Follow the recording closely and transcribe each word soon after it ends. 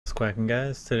Cracking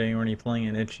guys, today we're going to be playing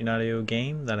an itch.io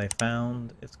game that I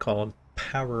found. It's called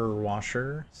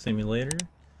PowerWasher Simulator.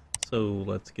 So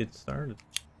let's get started.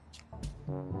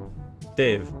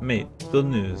 Dave, mate, good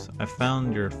news. I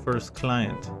found your first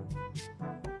client.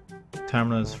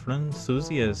 Tamara's friend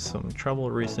Susie has some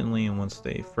trouble recently and wants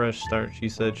a fresh start. She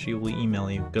said she will email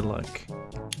you. Good luck.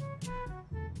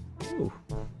 Ooh,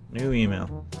 new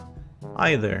email.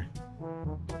 Hi there.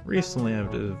 Recently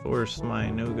I've divorced my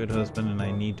no-good husband and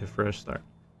I need a fresh start.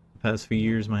 The past few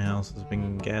years my house has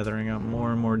been gathering up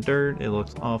more and more dirt. It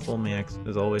looks awful. My ex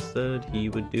has always said he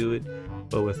would do it,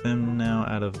 but with him now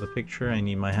out of the picture, I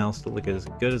need my house to look as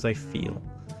good as I feel.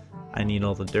 I need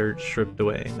all the dirt stripped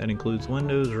away. That includes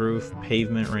windows, roof,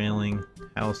 pavement, railing,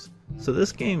 house. So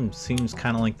this game seems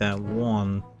kind of like that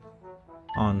one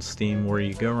on Steam where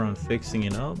you go around fixing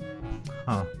it up.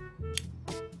 Huh.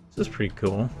 This is pretty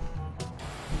cool.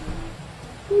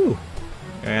 Whew.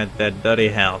 I got that dirty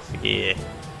house, yeah.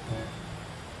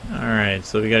 Alright,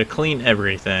 so we gotta clean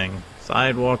everything.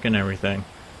 Sidewalk and everything.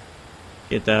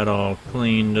 Get that all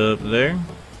cleaned up there.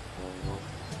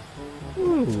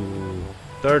 Ooh.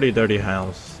 Dirty, dirty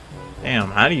house.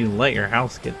 Damn, how do you let your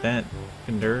house get that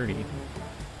dirty?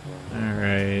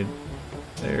 Alright.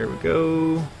 There we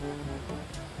go.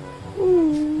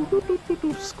 Ooh.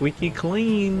 Squeaky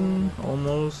clean.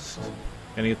 Almost.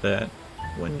 Gotta get that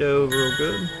window real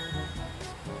good.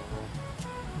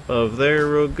 Above there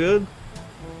real good.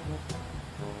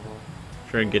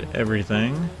 Try to get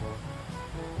everything.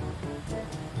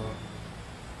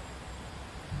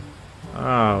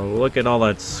 Oh, look at all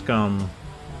that scum.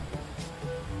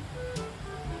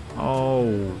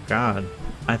 Oh god.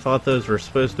 I thought those were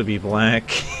supposed to be black.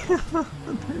 They're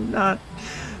not.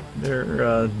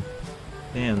 They're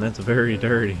damn, that's very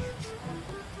dirty.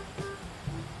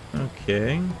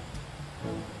 Okay.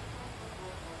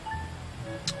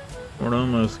 We're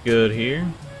almost good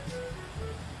here.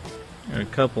 Got a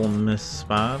couple missed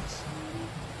spots.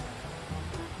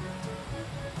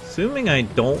 Assuming I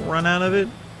don't run out of it,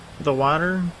 the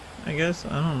water, I guess.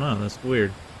 I don't know, that's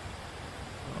weird.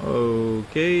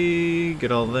 Okay,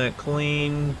 get all that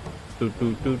clean. Better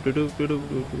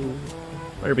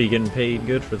be getting paid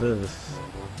good for this.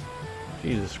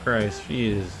 Jesus Christ,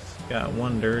 she has got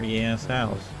one dirty ass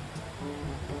house.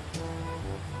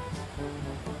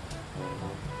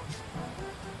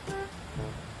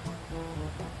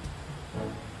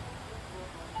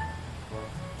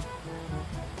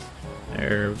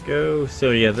 There we go.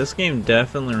 So yeah, this game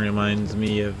definitely reminds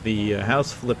me of the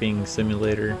house flipping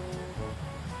simulator.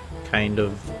 Kind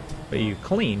of, but you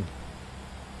clean.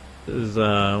 This is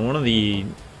one of the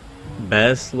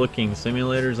best looking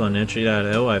simulators on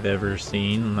itch.io I've ever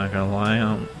seen. I'm not gonna lie,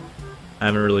 I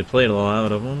haven't really played a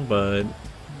lot of them, but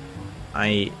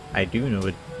I do know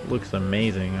it looks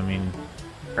amazing. I mean,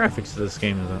 graphics of this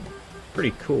game is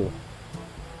pretty cool.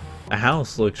 The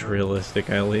house looks realistic,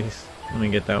 at least. Let me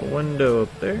get that window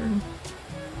up there.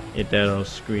 Get that all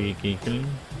squeaky clean.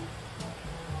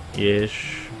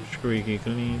 Ish, squeaky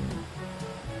clean.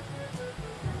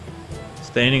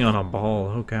 Standing on a ball.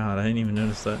 Oh god, I didn't even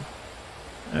notice that.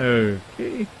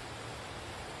 Okay.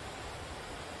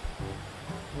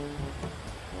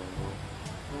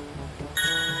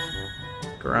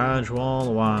 Garage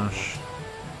wall wash.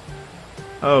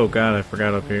 Oh god, I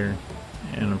forgot up here.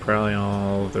 And probably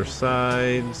all of their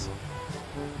sides.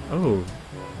 Oh,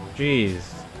 jeez,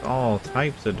 all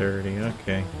types of dirty.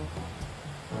 Okay.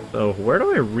 So where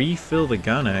do I refill the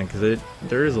gun at? Because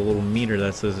there is a little meter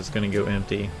that says it's gonna go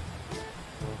empty.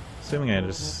 Assuming I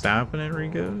just stop and it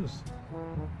re-goes.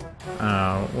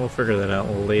 We'll figure that out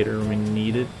later when we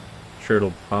need it. Sure,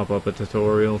 it'll pop up a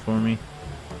tutorial for me.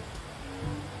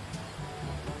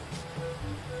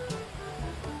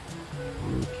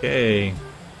 Okay.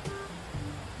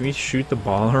 Can we shoot the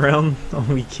ball around? Oh,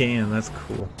 we can. That's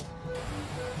cool.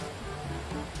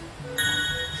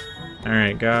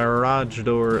 Alright, garage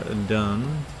door done.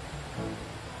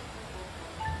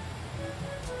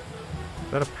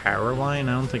 Is that a power line?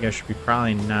 I don't think I should be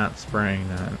probably not spraying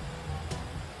that.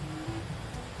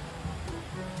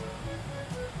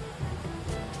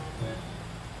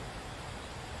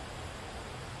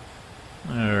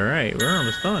 Alright, we're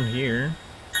almost done here.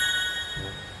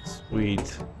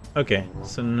 Sweet. Okay,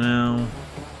 so now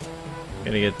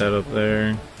gotta get that up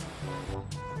there.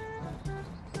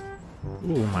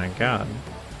 Oh my god.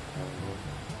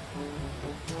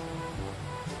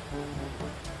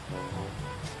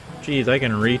 Jeez, I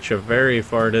can reach a very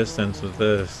far distance with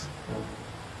this.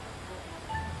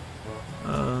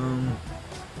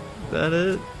 Is that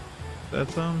it? Is that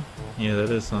some? Yeah, that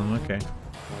is some, okay.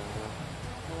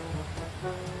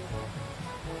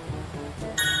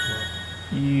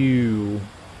 You.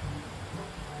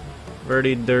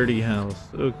 Very dirty house.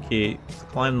 Okay, let's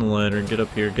climb the ladder, get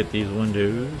up here, get these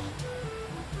windows.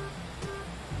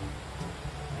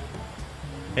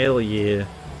 Hell yeah.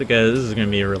 So guys, this is going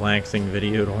to be a relaxing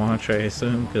video to watch, I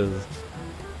assume, because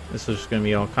this is just going to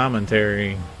be all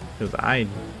commentary. Because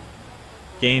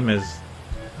game is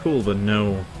cool, but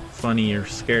no funny or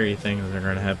scary things are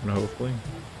going to happen, hopefully.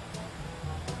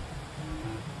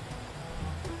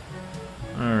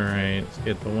 Alright, let's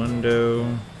get the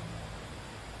window.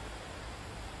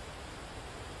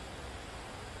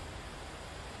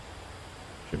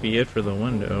 Should be it for the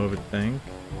window, I would think.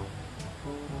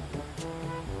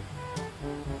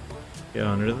 Get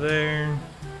under there.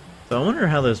 So I wonder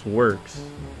how this works.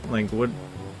 Like,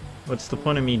 what's the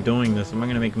point of me doing this? Am I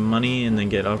gonna make money and then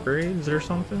get upgrades or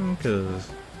something?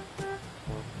 Because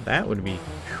that would be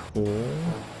cool.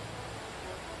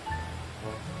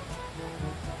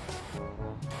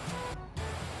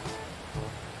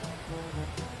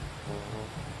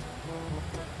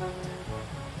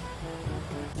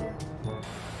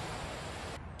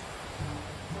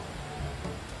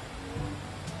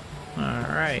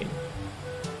 Alright.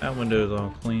 That window's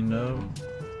all cleaned up.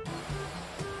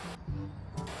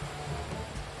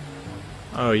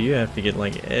 Oh, you have to get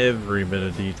like every bit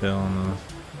of detail on this.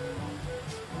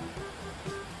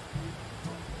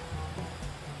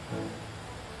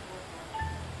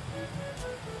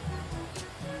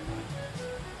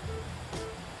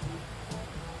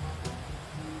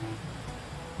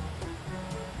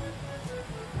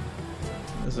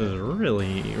 This is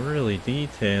really, really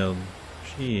detailed.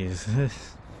 Jeez.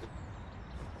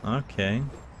 Okay.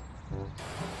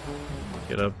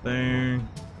 Get up there.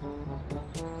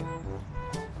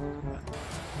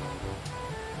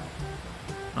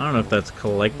 I don't know if that's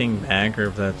collecting back or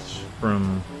if that's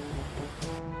from...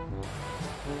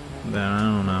 I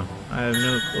don't know. I have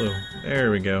no clue.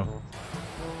 There we go.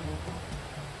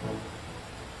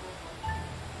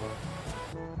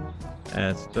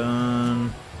 That's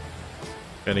done.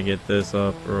 Gotta get this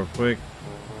up real quick.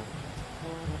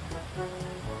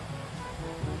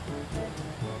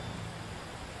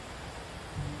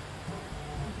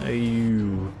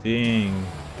 You ding.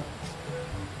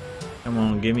 Come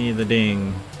on, give me the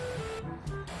ding.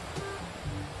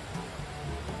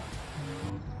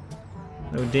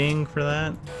 No ding for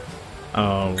that?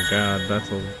 Oh god, that's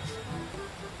some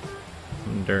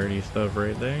dirty stuff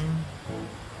right there.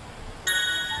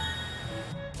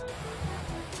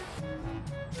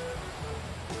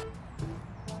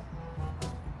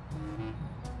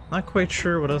 Not quite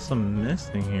sure what else I'm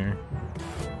missing here.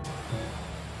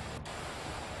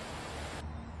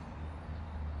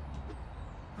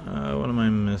 What am I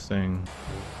missing?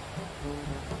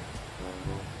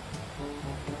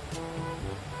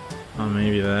 Oh,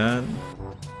 maybe that.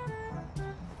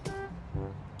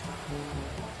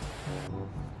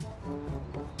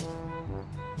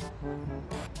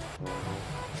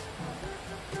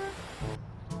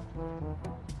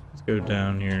 Let's go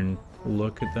down here and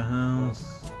look at the house.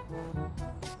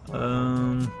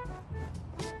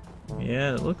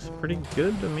 Yeah, it looks pretty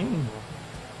good to me.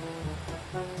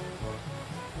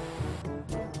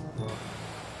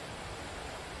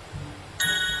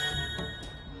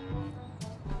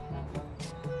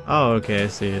 Oh, okay, I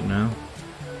see it now.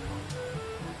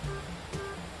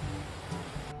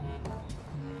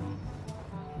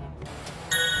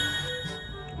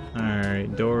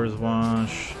 Alright, doors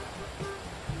wash.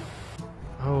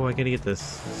 Oh, I gotta get the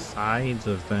sides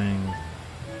of things.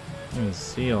 I can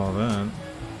see all that.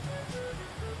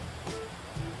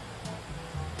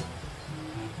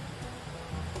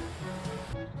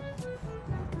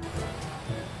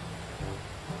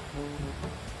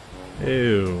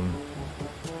 Ew.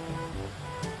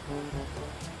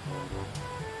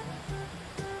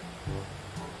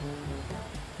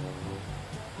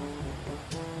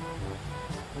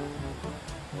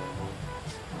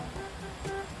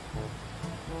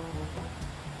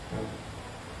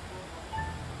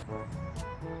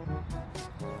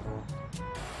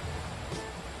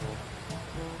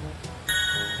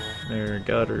 There are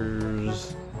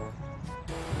gutters.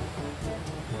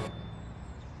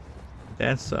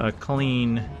 That's a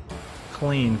clean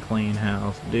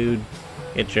house, dude.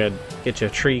 Get your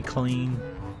tree clean.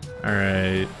 All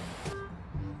right.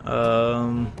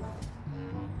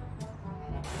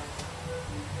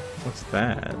 What's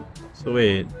that? So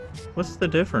wait, what's the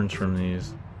difference from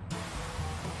these?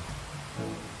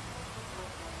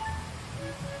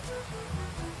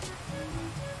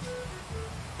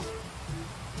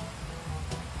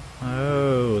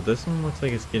 Oh, this one looks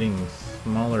like it's getting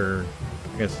smaller,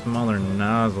 like a smaller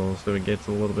nozzle, so it gets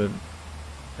a little bit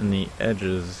in the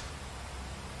edges.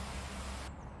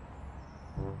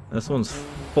 This one's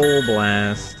full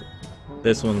blast.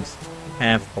 This one's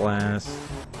half blast.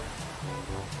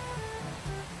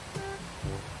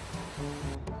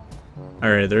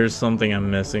 Alright, there's something I'm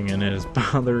missing and it is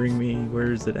bothering me.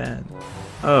 Where is it at?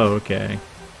 Oh, okay.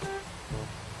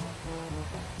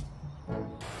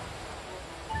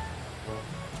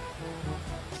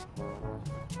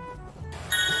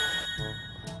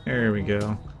 There we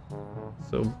go.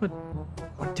 So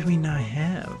what do we not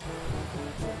have?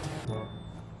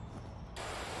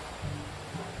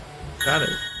 Got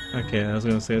it. Okay, I was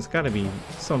gonna say it's gotta be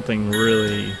something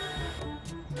really...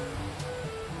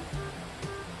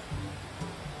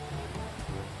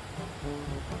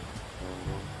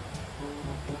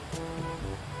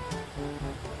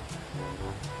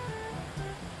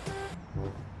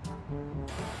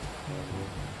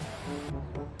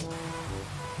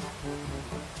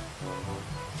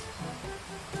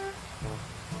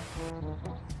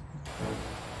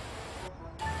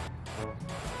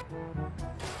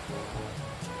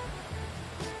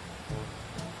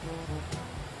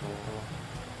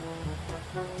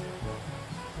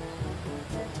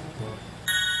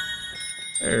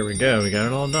 There we go, we got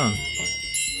it all done.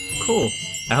 Cool.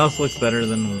 The house looks better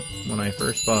than when I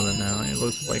first bought it now. It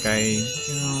looks like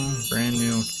brand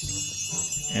new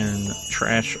and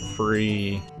trash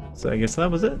free. So I guess that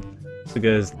was it. So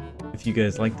guys, if you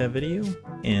guys liked that video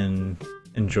and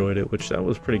enjoyed it, which that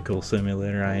was pretty cool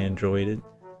simulator, I enjoyed it.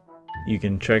 You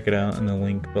can check it out in the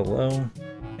link below.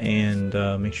 And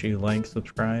make sure you like,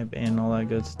 subscribe, and all that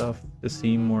good stuff to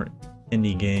see more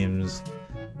indie games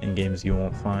and games you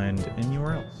won't find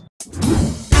anywhere else.